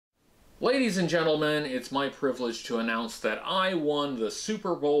Ladies and gentlemen, it's my privilege to announce that I won the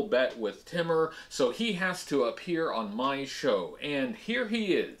Super Bowl bet with Timmer, so he has to appear on my show, and here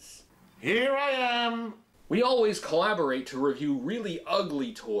he is. Here I am! We always collaborate to review really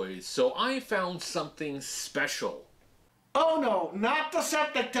ugly toys, so I found something special. Oh no, not the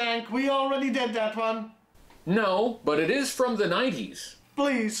septic tank, we already did that one. No, but it is from the 90s.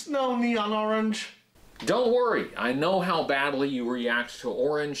 Please, no neon orange. Don't worry, I know how badly you react to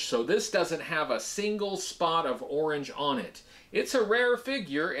orange, so this doesn't have a single spot of orange on it. It's a rare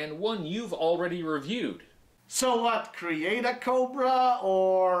figure and one you've already reviewed. So what, create a Cobra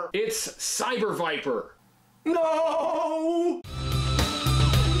or... It's Cyber Viper! No!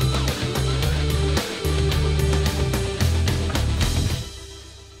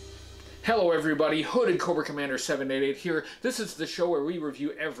 Hello everybody, Hooded Cobra Commander 788 here. This is the show where we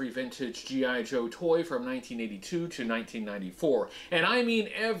review every vintage G.I. Joe toy from 1982 to 1994. And I mean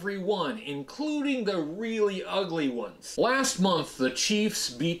every one, including the really ugly ones. Last month, the Chiefs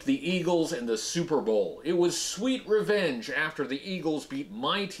beat the Eagles in the Super Bowl. It was sweet revenge after the Eagles beat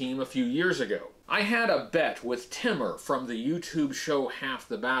my team a few years ago. I had a bet with Timmer from the YouTube show Half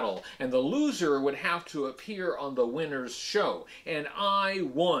the Battle, and the loser would have to appear on the winner's show, and I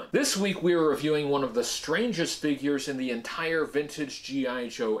won. This week we are reviewing one of the strangest figures in the entire vintage G.I.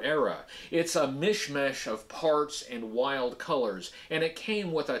 Joe era. It's a mishmash of parts and wild colors, and it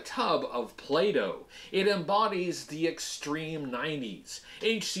came with a tub of Play-Doh. It embodies the extreme 90s.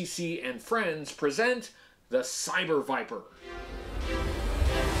 HCC and Friends present the Cyber Viper.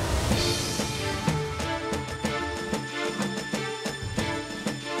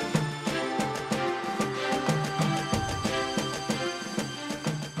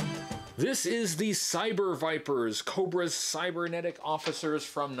 This is the Cyber Vipers, Cobra's cybernetic officers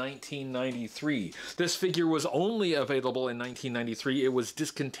from 1993. This figure was only available in 1993. It was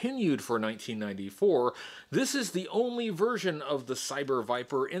discontinued for 1994. This is the only version of the Cyber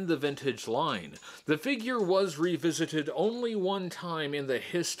Viper in the vintage line. The figure was revisited only one time in the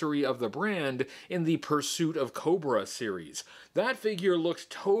history of the brand in the Pursuit of Cobra series. That figure looked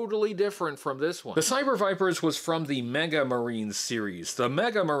totally different from this one. The Cyber Vipers was from the Mega Marines series. The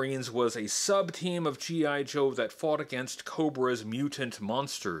Mega Marines was a sub-team of G.I. Joe that fought against Cobra's mutant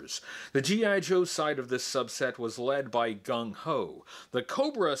monsters. The G.I. Joe side of this subset was led by Gung Ho. The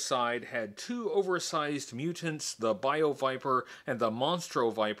Cobra side had two oversized mutants, the Bio Viper and the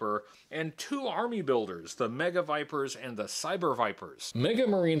Monstro Viper, and two army builders, the Mega Vipers and the Cyber Vipers. Mega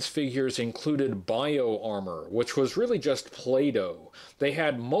Marines figures included bio armor, which was really just Play-Doh. They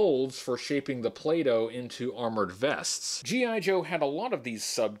had molds for shaping the Play-Doh into armored vests. G.I. Joe had a lot of these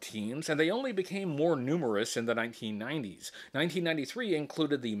sub-teams, and they only became more numerous in the 1990s. 1993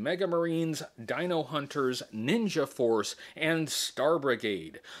 included the Mega Marines, Dino Hunters, Ninja Force, and Star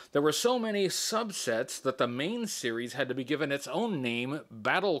Brigade. There were so many subsets that the main series had to be given its own name,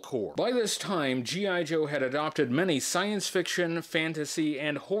 Battle Corps. By this time, G.I. Joe had adopted many science fiction, fantasy,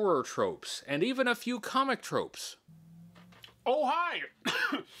 and horror tropes, and even a few comic tropes. Oh, hi!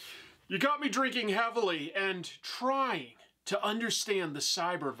 You got me drinking heavily and trying to understand the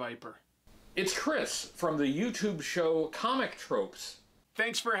Cyber Viper. It's Chris from the YouTube show Comic Tropes.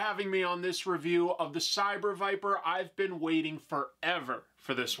 Thanks for having me on this review of the Cyber Viper. I've been waiting forever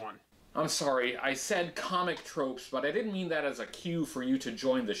for this one. I'm sorry, I said Comic Tropes, but I didn't mean that as a cue for you to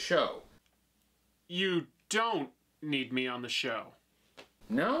join the show. You don't need me on the show.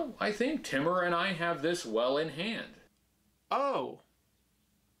 No, I think Timmer and I have this well in hand. Oh.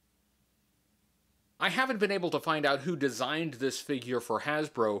 I haven't been able to find out who designed this figure for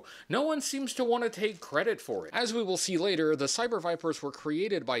Hasbro. No one seems to want to take credit for it. As we will see later, the Cyber Vipers were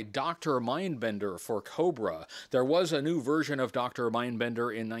created by Dr. Mindbender for Cobra. There was a new version of Dr.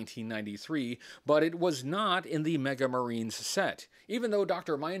 Mindbender in 1993, but it was not in the Mega Marines set, even though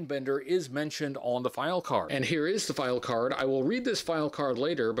Dr. Mindbender is mentioned on the file card. And here is the file card. I will read this file card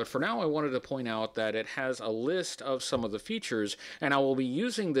later, but for now I wanted to point out that it has a list of some of the features, and I will be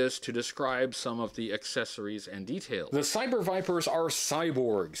using this to describe some of the accessories and details. The Cyber Vipers are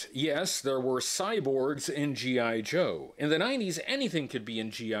cyborgs. Yes, there were cyborgs in G.I. Joe. In the 90s, anything could be in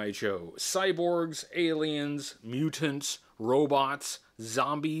G.I. Joe. Cyborgs, aliens, mutants, robots,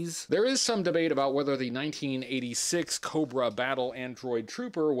 zombies. There is some debate about whether the 1986 Cobra Battle Android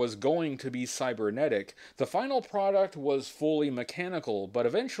Trooper was going to be cybernetic. The final product was fully mechanical, but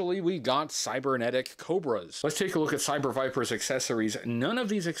eventually we got cybernetic Cobras. Let's take a look at Cyber Viper's accessories. None of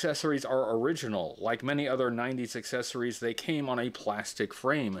these accessories are original. Like many other 90s accessories, they came on a plastic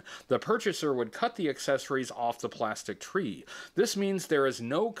frame. The purchaser would cut the accessories off the plastic tree. This means there is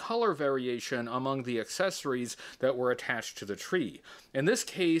no color variation among the accessories that were attached attached to the tree. In this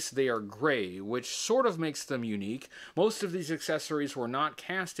case, they are gray, which sort of makes them unique. Most of these accessories were not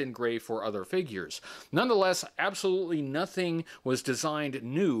cast in gray for other figures. Nonetheless, absolutely nothing was designed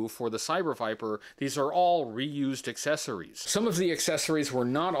new for the Cyber Viper. These are all reused accessories. Some of the accessories were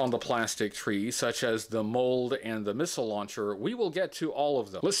not on the plastic tree, such as the mold and the missile launcher. We will get to all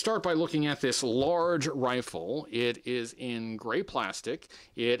of them. Let's start by looking at this large rifle. It is in gray plastic.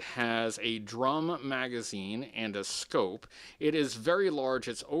 It has a drum magazine and a scope. It is very large.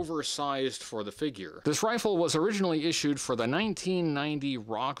 It's oversized for the figure. This rifle was originally issued for the 1990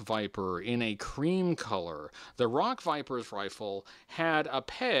 Rock Viper in a cream color. The Rock Viper's rifle had a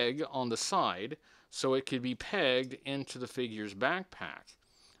peg on the side, so it could be pegged into the figure's backpack,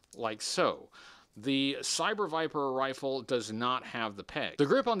 like so. The Cyber Viper rifle does not have the peg. The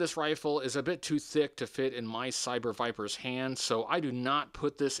grip on this rifle is a bit too thick to fit in my Cyber Viper's hand, so I do not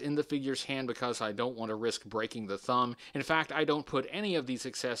put this in the figure's hand because I don't want to risk breaking the thumb. In fact, I don't put any of these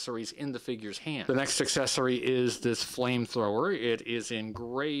accessories in the figure's hand. The next accessory is this flamethrower. It is in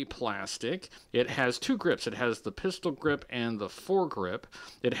gray plastic. It has two grips. It has the pistol grip and the foregrip.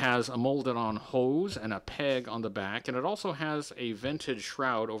 It has a molded on hose and a peg on the back, and it also has a vented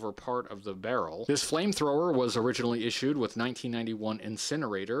shroud over part of the barrel. This flamethrower was originally issued with 1991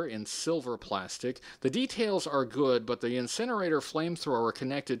 Incinerator in silver plastic. The details are good, but the Incinerator flamethrower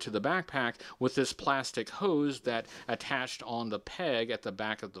connected to the backpack with this plastic hose that attached on the peg at the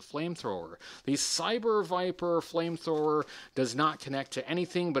back of the flamethrower. The Cyber Viper flamethrower does not connect to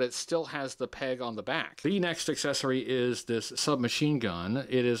anything, but it still has the peg on the back. The next accessory is this submachine gun.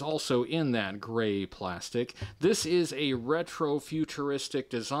 It is also in that gray plastic. This is a retro-futuristic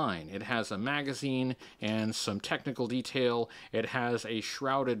design. It has a magazine and some technical detail. It has a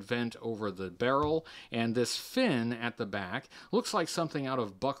shrouded vent over the barrel, and this fin at the back looks like something out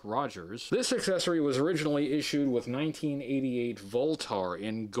of Buck Rogers. This accessory was originally issued with 1988 Voltar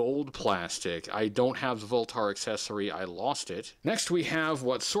in gold plastic. I don't have the Voltar accessory, I lost it. Next we have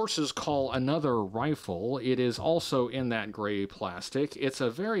what sources call another rifle. It is also in that gray plastic. It's a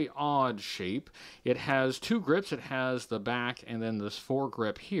very odd shape. It has two grips. It has the back and then this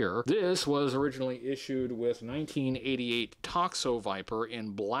foregrip here. This was originally issued with 1988 Toxo Viper in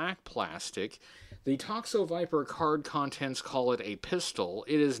black plastic. The Toxo Viper card contents call it a pistol.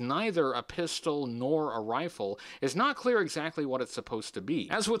 It is neither a pistol nor a rifle. It's not clear exactly what it's supposed to be.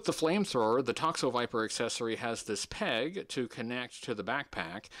 As with the flamethrower, the Toxo Viper accessory has this peg to connect to the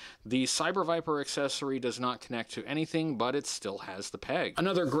backpack. The Cyber Viper accessory does not connect to anything, but it still has the peg.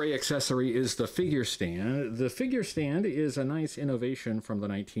 Another gray accessory is the figure stand. The figure stand is a nice innovation from the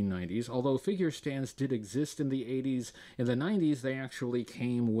 1990s, although figure stands did exist in the 80s. In the 90s, they actually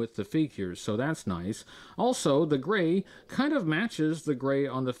came with the figures, so that's nice. Also, the gray kind of matches the gray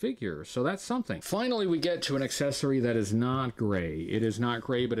on the figure, so that's something. Finally, we get to an accessory that is not gray. It is not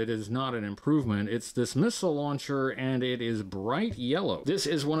gray, but it is not an improvement. It's this missile launcher, and it is bright yellow. This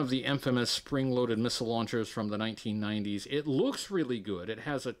is one of the infamous spring-loaded missile launchers from the 1990s. It looks really good. It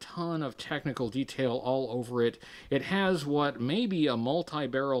has a ton of technical detail all over it. It has what may be a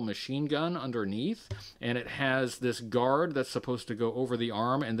multi-barrel machine gun underneath, and it has this guard that's supposed to go over the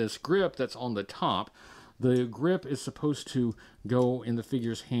arm, and this grip that's on the top. The grip is supposed to go in the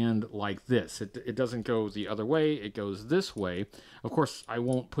figure's hand like this. It doesn't go the other way, it goes this way. Of course, I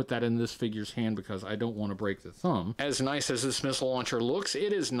won't put that in this figure's hand because I don't want to break the thumb. As nice as this missile launcher looks,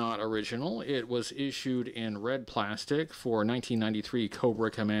 it is not original. It was issued in red plastic for 1993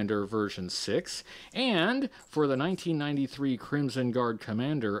 Cobra Commander version 6, and for the 1993 Crimson Guard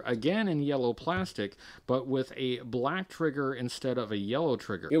Commander, again in yellow plastic, but with a black trigger instead of a yellow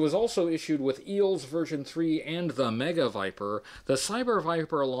trigger. It was also issued with Eels version 3 and the Mega Viper. The Cyber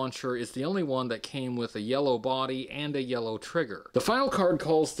Viper launcher is the only one that came with a yellow body and a yellow trigger. The final card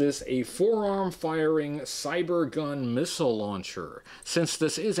calls this a forearm firing cyber gun missile launcher. Since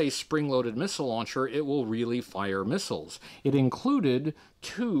this is a spring-loaded missile launcher, it will really fire missiles. It included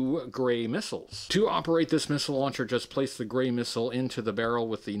 2 gray missiles. To operate this missile launcher, just place the gray missile into the barrel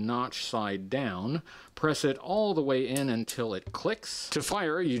with the notch side down. Press it all the way in until it clicks. To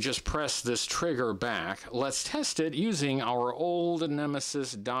fire, you just press this trigger back. Let's test it using our old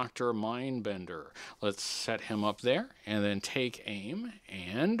nemesis, Dr. Mindbender. Let's set him up there, and then take aim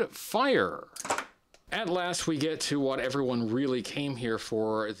and fire. At last we get to what everyone really came here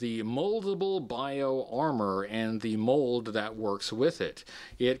for, the moldable bio armor and the mold that works with it.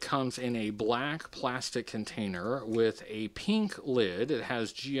 It comes in a black plastic container with a pink lid. It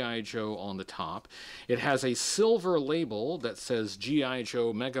has G.I. Joe on the top. It has a silver label that says G.I.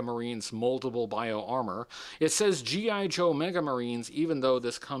 Joe Mega Marines moldable bio armor. It says G.I. Joe Mega Marines even though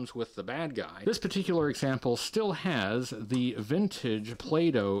this comes with the bad guy. This particular example still has the vintage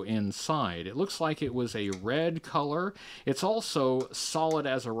Play-Doh inside. It looks like it was a red color. It's also solid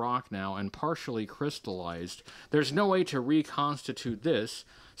as a rock now and partially crystallized. There's no way to reconstitute this.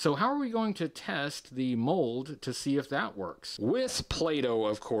 So how are we going to test the mold to see if that works? With Play-Doh,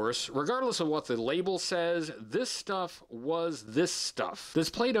 of course, regardless of what the label says, this stuff was this stuff. This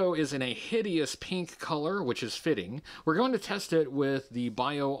Play-Doh is in a hideous pink color, which is fitting. We're going to test it with the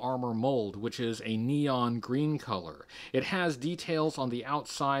Bio Armor mold, which is a neon green color. It has details on the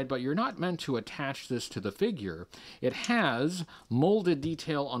outside, but you're not meant to attach this to the figure. It has molded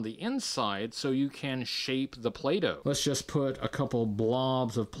detail on the inside, so you can shape the Play-Doh. Let's just put a couple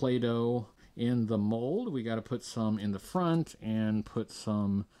blobs of Play-Doh in the mold. We got to put some in the front and put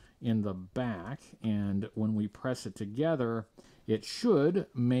some in the back, and when we press it together it should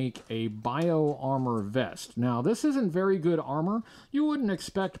make a bio armor vest. Now this isn't very good armor. You wouldn't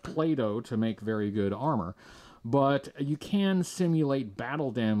expect Play-Doh to make very good armor, but you can simulate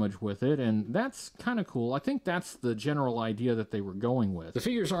battle damage with it, and that's kind of cool. I think that's the general idea that they were going with. The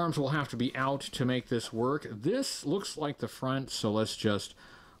figure's arms will have to be out to make this work. This looks like the front, so let's just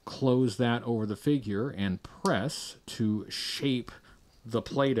close that over the figure and press to shape the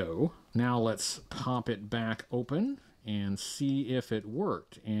Play-Doh. Now let's pop it back open and see if it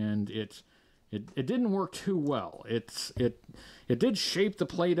worked, and it didn't work too well. It did shape the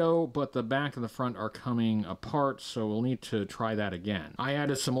Play-Doh, but the back and the front are coming apart, so we'll need to try that again. I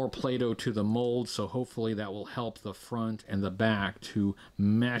added some more Play-Doh to the mold, so hopefully that will help the front and the back to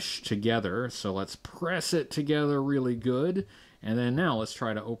mesh together. So let's press it together really good, and then now let's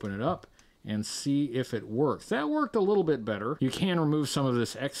try to open it up and see if it works. That worked a little bit better. You can remove some of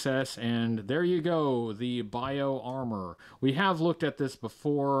this excess, and there you go, the bio armor. We have looked at this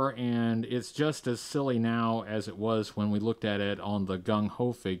before, and it's just as silly now as it was when we looked at it on the Gung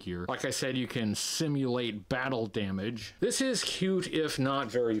Ho figure. Like I said, you can simulate battle damage. This is cute, if not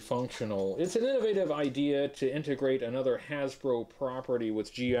very functional. It's an innovative idea to integrate another Hasbro property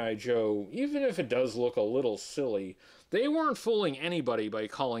with G.I. Joe, even if it does look a little silly. They weren't fooling anybody by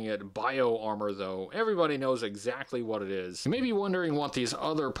calling it bio armor, though. Everybody knows exactly what it is. You may be wondering what these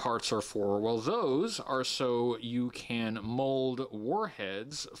other parts are for. Well, those are so you can mold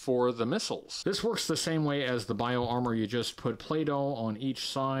warheads for the missiles. This works the same way as the bio armor. You just put Play-Doh on each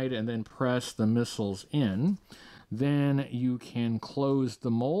side and then press the missiles in. Then you can close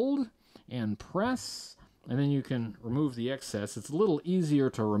the mold and press, and then you can remove the excess. It's a little easier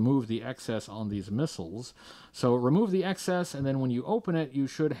to remove the excess on these missiles. So remove the excess, and then when you open it, you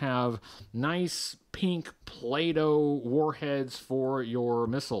should have nice pink Play-Doh warheads for your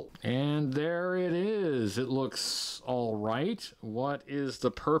missile. And there it is. It looks all right. What is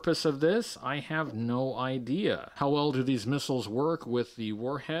the purpose of this? I have no idea. How well do these missiles work with the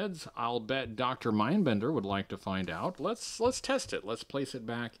warheads? I'll bet Dr. Mindbender would like to find out. Let's test it. Let's place it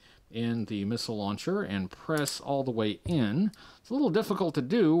back in the missile launcher and press all the way in. It's a little difficult to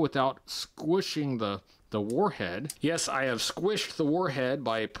do without squishing the warhead. Yes, I have squished the warhead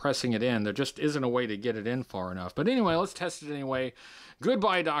by pressing it in. There just isn't a way to get it in far enough. But anyway, let's test it anyway.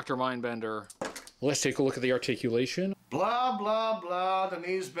 Goodbye, Dr. Mindbender. Let's take a look at the articulation. Blah, blah, blah, the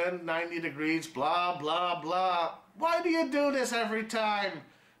knees bend 90 degrees, blah, blah, blah. Why do you do this every time?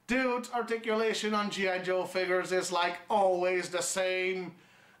 Dude, articulation on G.I. Joe figures is like always the same.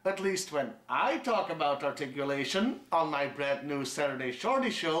 At least when I talk about articulation on my brand new Saturday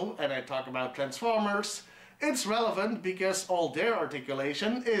Shorty show and I talk about Transformers, it's relevant because all their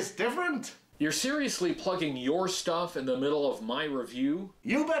articulation is different. You're seriously plugging your stuff in the middle of my review?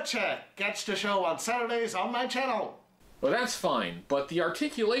 You betcha! Catch the show on Saturdays on my channel. Well, that's fine, but the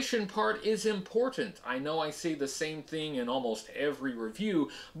articulation part is important. I know I say the same thing in almost every review,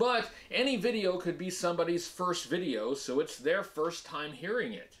 but any video could be somebody's first video, so it's their first time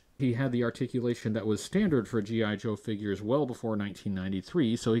hearing it. He had the articulation that was standard for G.I. Joe figures well before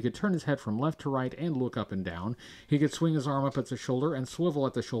 1993, so he could turn his head from left to right and look up and down. He could swing his arm up at the shoulder and swivel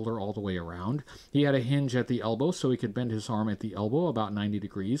at the shoulder all the way around. He had a hinge at the elbow, so he could bend his arm at the elbow about 90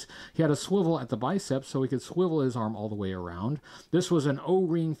 degrees. He had a swivel at the bicep, so he could swivel his arm all the way around. This was an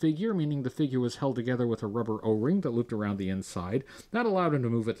O-ring figure, meaning the figure was held together with a rubber O-ring that looped around the inside. That allowed him to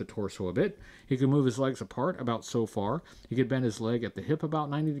move at the torso a bit. He could move his legs apart about so far. He could bend his leg at the hip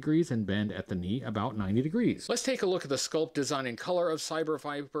about 90 degrees. degrees and bend at the knee about 90 degrees. Let's take a look at the sculpt, design, and color of Cyber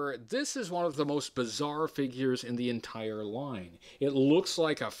Viper. This is one of the most bizarre figures in the entire line. It looks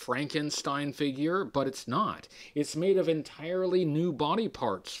like a Frankenstein figure, but it's not. It's made of entirely new body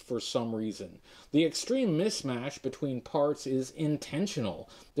parts for some reason. The extreme mismatch between parts is intentional.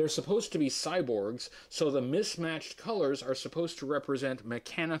 They're supposed to be cyborgs, so the mismatched colors are supposed to represent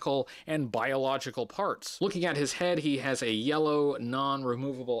mechanical and biological parts. Looking at his head, he has a yellow,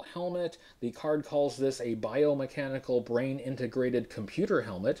 non-removable helmet. The card calls this a biomechanical brain-integrated computer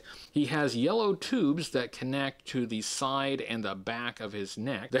helmet. He has yellow tubes that connect to the side and the back of his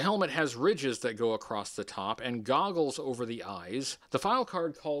neck. The helmet has ridges that go across the top and goggles over the eyes. The file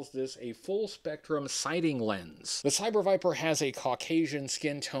card calls this a full-spectrum sighting lens. The Cyber Viper has a Caucasian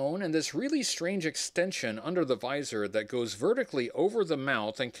skin tone and this really strange extension under the visor that goes vertically over the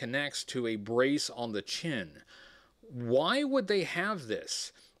mouth and connects to a brace on the chin. Why would they have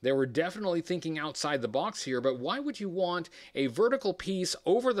this? They were definitely thinking outside the box here, but why would you want a vertical piece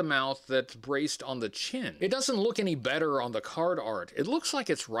over the mouth that's braced on the chin? It doesn't look any better on the card art. It looks like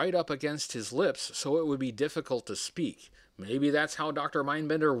it's right up against his lips, so it would be difficult to speak. Maybe that's how Dr.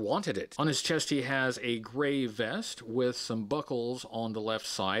 Mindbender wanted it. On his chest he has a gray vest with some buckles on the left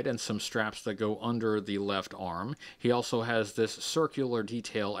side and some straps that go under the left arm. He also has this circular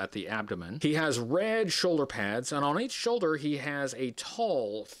detail at the abdomen. He has red shoulder pads, and on each shoulder he has a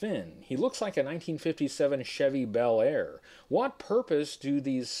tall fin. He looks like a 1957 Chevy Bel Air. What purpose do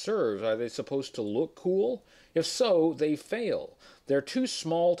these serve? Are they supposed to look cool? If so, they fail. They're too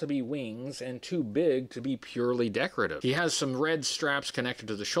small to be wings and too big to be purely decorative. He has some red straps connected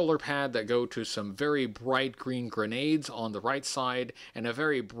to the shoulder pad that go to some very bright green grenades on the right side and a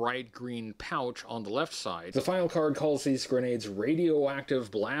very bright green pouch on the left side. The file card calls these grenades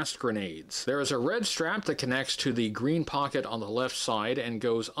radioactive blast grenades. There is a red strap that connects to the green pocket on the left side and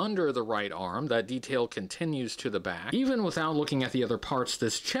goes under the right arm. That detail continues to the back. Even without looking at the other parts,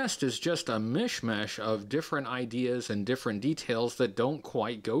 this chest is just a mishmash of different ideas and different details that don't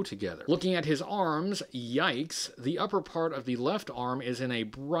quite go together. Looking at his arms, yikes, the upper part of the left arm is in a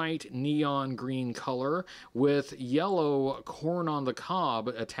bright neon green color with yellow corn on the cob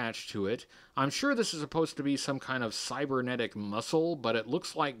attached to it. I'm sure this is supposed to be some kind of cybernetic muscle, but it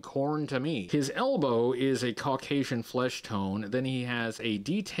looks like corn to me. His elbow is a Caucasian flesh tone, then he has a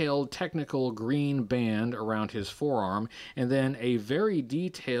detailed technical green band around his forearm, and then a very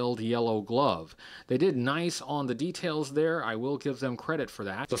detailed yellow glove. They did nice on the details there, I will give them credit for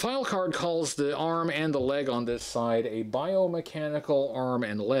that. The file card calls the arm and the leg on this side a biomechanical arm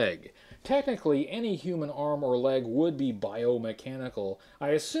and leg. Technically, any human arm or leg would be biomechanical. I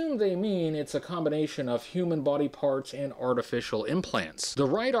assume they mean it's a combination of human body parts and artificial implants. The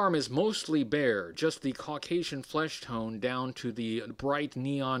right arm is mostly bare, just the Caucasian flesh tone down to the bright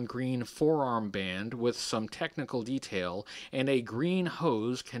neon green forearm band with some technical detail and a green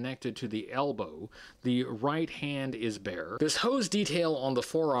hose connected to the elbow. The right hand is bare. This hose detail on the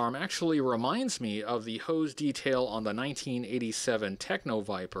forearm actually reminds me of the hose detail on the 1987 Techno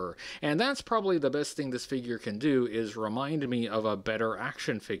Viper, and that's probably the best thing this figure can do, is remind me of a better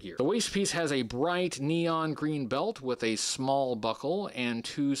action figure. The waist piece has a bright neon green belt with a small buckle and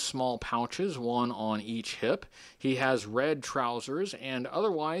two small pouches, one on each hip. He has red trousers and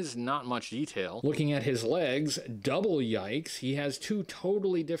otherwise not much detail. Looking at his legs, double yikes, he has two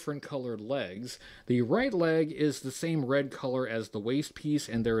totally different colored legs. The right leg is the same red color as the waist piece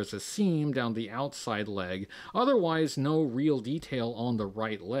and there is a seam down the outside leg. Otherwise, no real detail on the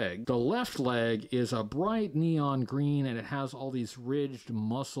right leg. The left leg is a bright neon green and it has all these ridged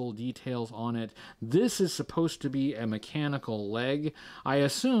muscle details on it. This is supposed to be a mechanical leg. I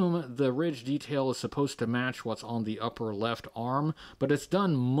assume the ridge detail is supposed to match what's on the upper left arm, but it's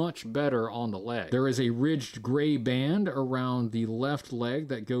done much better on the leg. There is a ridged gray band around the left leg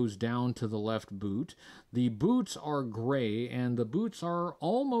that goes down to the left boot. The boots are gray, and the boots are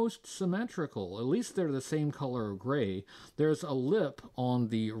almost symmetrical. At least they're the same color of gray. There's a lip on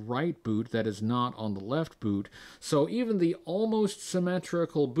the right boot that is not on the left boot, so even the almost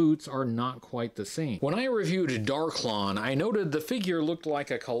symmetrical boots are not quite the same. When I reviewed Darklon, I noted the figure looked like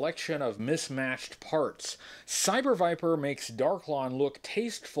a collection of mismatched parts. Cyber Viper makes Darklon look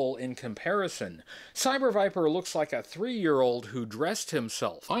tasteful in comparison. Cyber Viper looks like a 3-year-old who dressed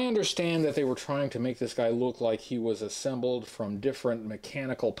himself. I understand that they were trying to make this guy look like he was assembled from different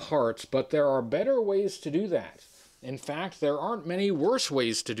mechanical parts, but there are better ways to do that. In fact, there aren't many worse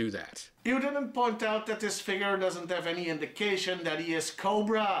ways to do that. You didn't point out that this figure doesn't have any indication that he is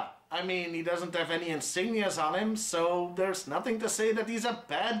Cobra. I mean, he doesn't have any insignias on him, so there's nothing to say that he's a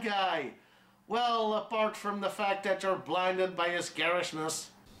bad guy. Well, apart from the fact that you're blinded by his garishness.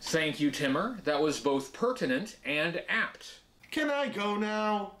 Thank you, Timmer. That was both pertinent and apt. Can I go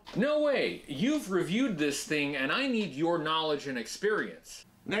now? No way. You've reviewed this thing and I need your knowledge and experience.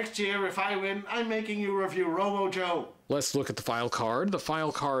 Next year, if I win, I'm making you review Robo Joe. Let's look at the file card. The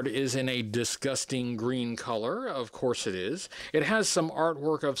file card is in a disgusting green color. Of course it is. It has some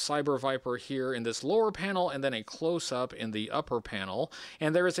artwork of Cyber Viper here in this lower panel and then a close-up in the upper panel.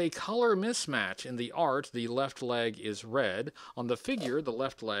 And there is a color mismatch in the art. The left leg is red. On the figure, the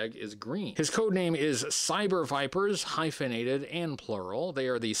left leg is green. His codename is Cyber Vipers, hyphenated and plural. They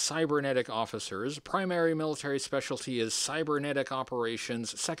are the cybernetic officers. Primary military specialty is cybernetic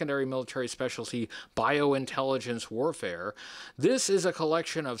operations. Secondary military specialty, biointelligence warfare. This is a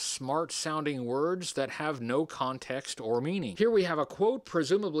collection of smart-sounding words that have no context or meaning. Here we have a quote,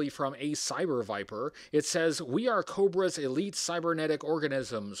 presumably from a Cyber Viper. It says, "We are Cobra's elite cybernetic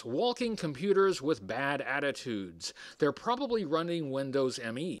organisms, walking computers with bad attitudes. They're probably running Windows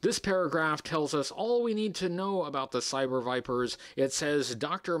ME." This paragraph tells us all we need to know about the Cyber Vipers. It says,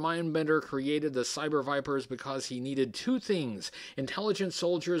 Dr. Mindbender created the Cyber Vipers because he needed two things: intelligent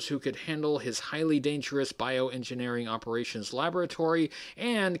soldiers who could handle his highly dangerous bioengineering operations laboratory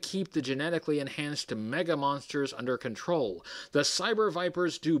and keep the genetically enhanced mega monsters under control. The Cyber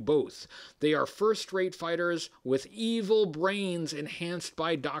Vipers do both. They are first-rate fighters with evil brains enhanced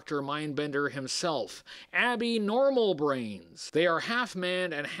by Dr. Mindbender himself. Abby-normal brains. They are half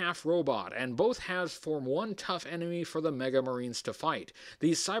man and half robot, and both halves form one tough enemy for the Mega Marines to fight.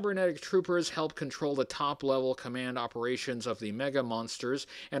 These cybernetic troopers help control the top-level command operations of the Mega Monsters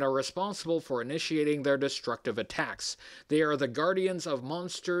and are responsible for initiating their destructive attacks. They are the guardians of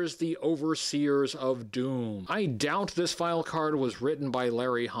monsters, the overseers of doom. I doubt this file card was written by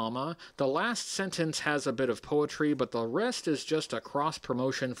Larry Hama. The last sentence has a bit of poetry, but the rest is just a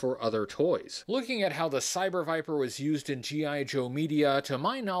cross-promotion for other toys. Looking at how the Cyber Viper was used in G.I. Joe media, to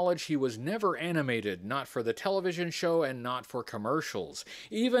my knowledge he was never animated, not for the television show and not for commercials.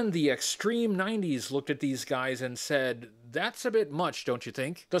 Even the extreme 90s looked at these guys and said, "That's a bit much, don't you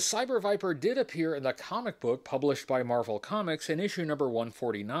think?" The Cyber Viper did appear in the comic book published by Marvel Comics in issue number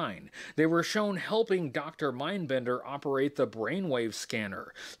 149. They were shown helping Dr. Mindbender operate the brainwave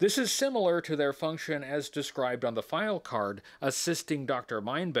scanner. This is similar to their function as described on the file card, assisting Dr.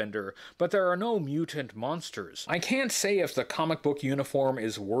 Mindbender, but there are no mutant monsters. I can't say if the comic book uniform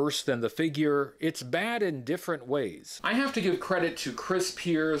is worse than the figure. It's bad in different ways. I have to give credit to Chris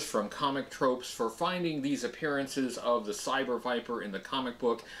Piers from Comic Tropes for finding these appearances of the Cyber Viper in the comic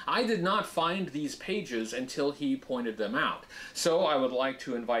book. I did not find these pages until he pointed them out, so I would like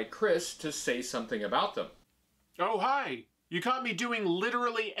to invite Chris to say something about them. Oh, hi. You caught me doing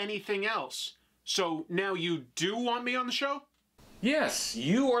literally anything else. So now you do want me on the show? Yes,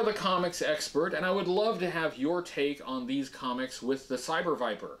 you are the comics expert, and I would love to have your take on these comics with the Cyber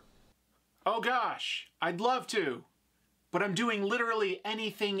Viper. Oh gosh, I'd love to. But I'm doing literally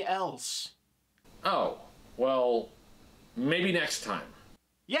anything else. Oh, well, maybe next time.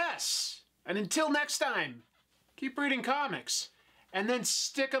 Yes! And until next time, keep reading comics. And then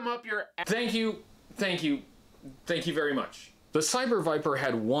stick them up your ass. Thank you very much. The Cyber Viper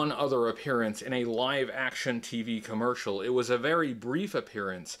had one other appearance in a live-action TV commercial. It was a very brief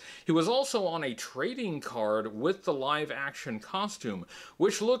appearance. He was also on a trading card with the live-action costume,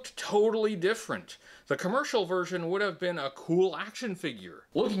 which looked totally different. The commercial version would have been a cool action figure.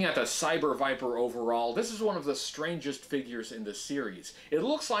 Looking at the Cyber Viper overall, this is one of the strangest figures in the series. It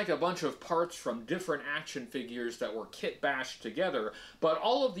looks like a bunch of parts from different action figures that were kit-bashed together, but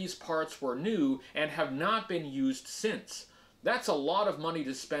all of these parts were new and have not been used since. That's a lot of money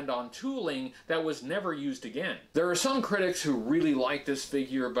to spend on tooling that was never used again. There are some critics who really like this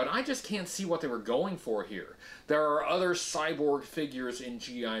figure, but I just can't see what they were going for here. There are other cyborg figures in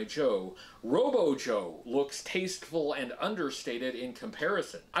G.I. Joe. Robo Joe looks tasteful and understated in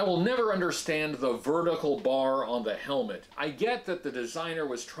comparison. I will never understand the vertical bar on the helmet. I get that the designer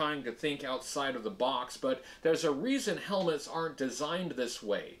was trying to think outside of the box, but there's a reason helmets aren't designed this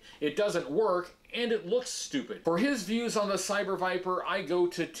way. It doesn't work, and it looks stupid. For his views on the Cyber Viper, I go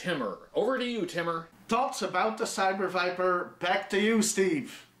to Timmer. Over to you, Timmer. Thoughts about the Cyber Viper? Back to you,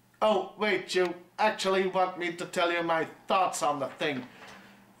 Steve. Oh, wait, you actually want me to tell you my thoughts on the thing.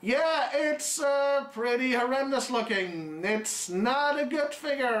 Yeah, it's pretty horrendous looking. It's not a good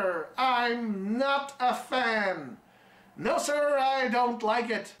figure. I'm not a fan. No, sir, I don't like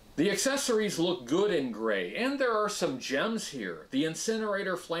it. The accessories look good in gray, and there are some gems here. The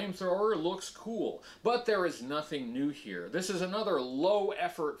incinerator flamethrower looks cool, but there is nothing new here. This is another low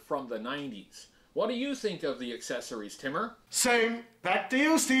effort from the 90s. What do you think of the accessories, Timmer? Same. Back to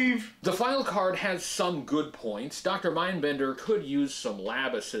you, Steve. The final card has some good points. Dr. Mindbender could use some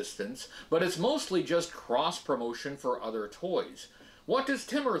lab assistance, but it's mostly just cross-promotion for other toys. What does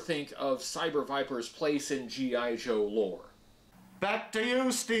Timmer think of Cyber Viper's place in G.I. Joe lore? Back to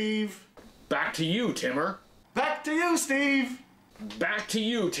you, Steve. Back to you, Timmer. Back to you, Steve. Back to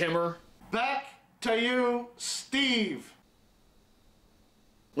you, Timmer. Back to you, Steve.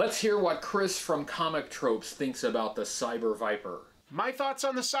 Let's hear what Chris from Comic Tropes thinks about the Cyber Viper. My thoughts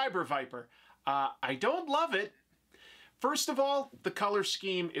on the Cyber Viper. I don't love it. First of all, the color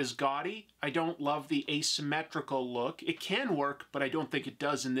scheme is gaudy. I don't love the asymmetrical look. It can work, but I don't think it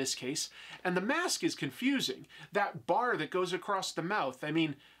does in this case. And the mask is confusing. That bar that goes across the mouth, I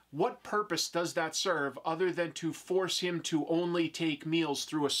mean, what purpose does that serve other than to force him to only take meals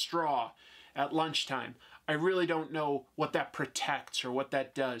through a straw at lunchtime? I really don't know what that protects or what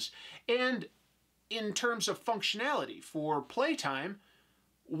that does. And in terms of functionality for playtime,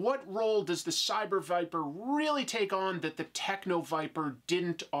 what role does the Cyber Viper really take on that the Techno Viper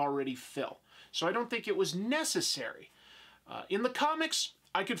didn't already fill? So I don't think it was necessary. In the comics,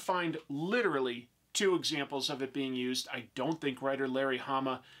 I could find literally 2 examples of it being used. I don't think writer Larry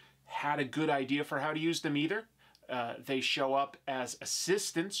Hama had a good idea for how to use them either. They show up as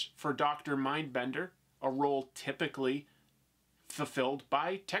assistants for Dr. Mindbender, a role typically fulfilled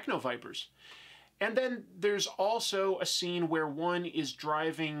by Techno Vipers. And then there's also a scene where one is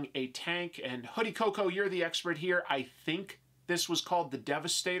driving a tank, and Hoodie Coco, you're the expert here. I think this was called the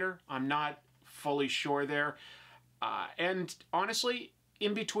Devastator. I'm not fully sure there. And honestly,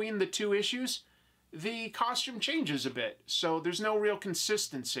 in between the 2 issues, the costume changes a bit, so there's no real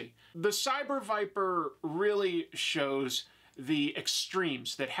consistency. The Cyber Viper really shows the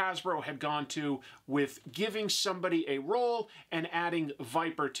extremes that Hasbro had gone to with giving somebody a role and adding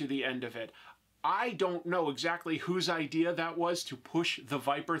Viper to the end of it. I don't know exactly whose idea that was to push the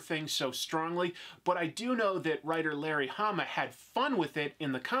Viper thing so strongly, but I do know that writer Larry Hama had fun with it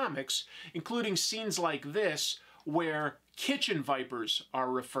in the comics, including scenes like this where kitchen vipers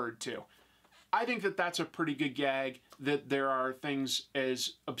are referred to. I think that that's a pretty good gag, that there are things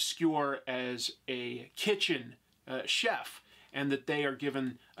as obscure as a kitchen chef, and that they are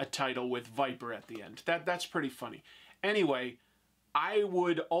given a title with Viper at the end. That's pretty funny. Anyway, I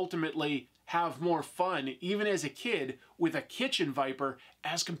would ultimately have more fun, even as a kid, with a kitchen viper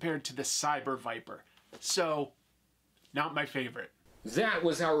as compared to the Cyber Viper. So, not my favorite. That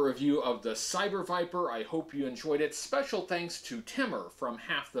was our review of the Cyber Viper. I hope you enjoyed it. Special thanks to Timmer from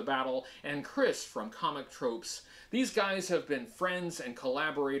Half the Battle and Chris from Comic Tropes. These guys have been friends and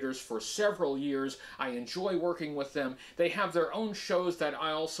collaborators for several years. I enjoy working with them. They have their own shows that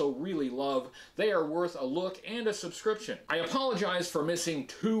I also really love. They are worth a look and a subscription. I apologize for missing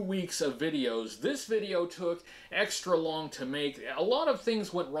 2 weeks of videos. This video took extra long to make. A lot of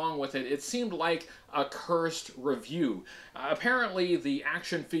things went wrong with it. It seemed like a cursed review. Apparently, the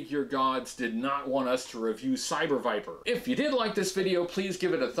action figure gods did not want us to review Cyber Viper. If you did like this video, please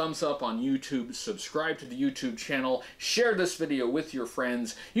give it a thumbs up on YouTube, subscribe to the YouTube channel, share this video with your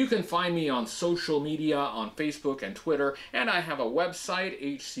friends. You can find me on social media, on Facebook and Twitter, and I have a website,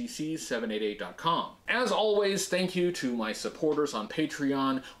 HCC788.com. As always, thank you to my supporters on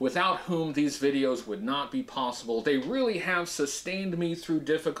Patreon, without whom these videos would not be possible. They really have sustained me through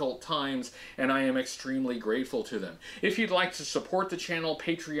difficult times, and I am extremely grateful to them. If you'd like to support the channel,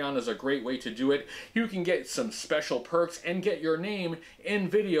 Patreon is a great way to do it. You can get some special perks and get your name in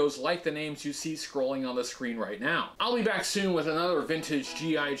videos like the names you see scrolling on the screen right now. I'll be back soon with another vintage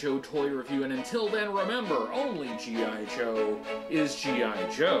G.I. Joe toy review, and until then, remember, only G.I. Joe is G.I.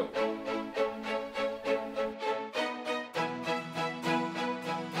 Joe.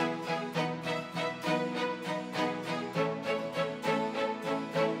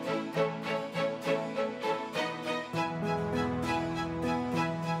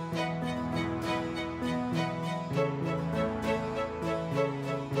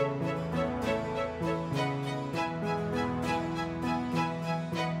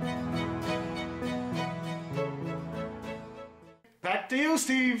 Back to you,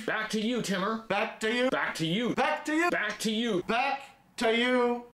 Steve. Back to you, Timmer. Back to you. Back to you. Back to you. Back to you. Back to you,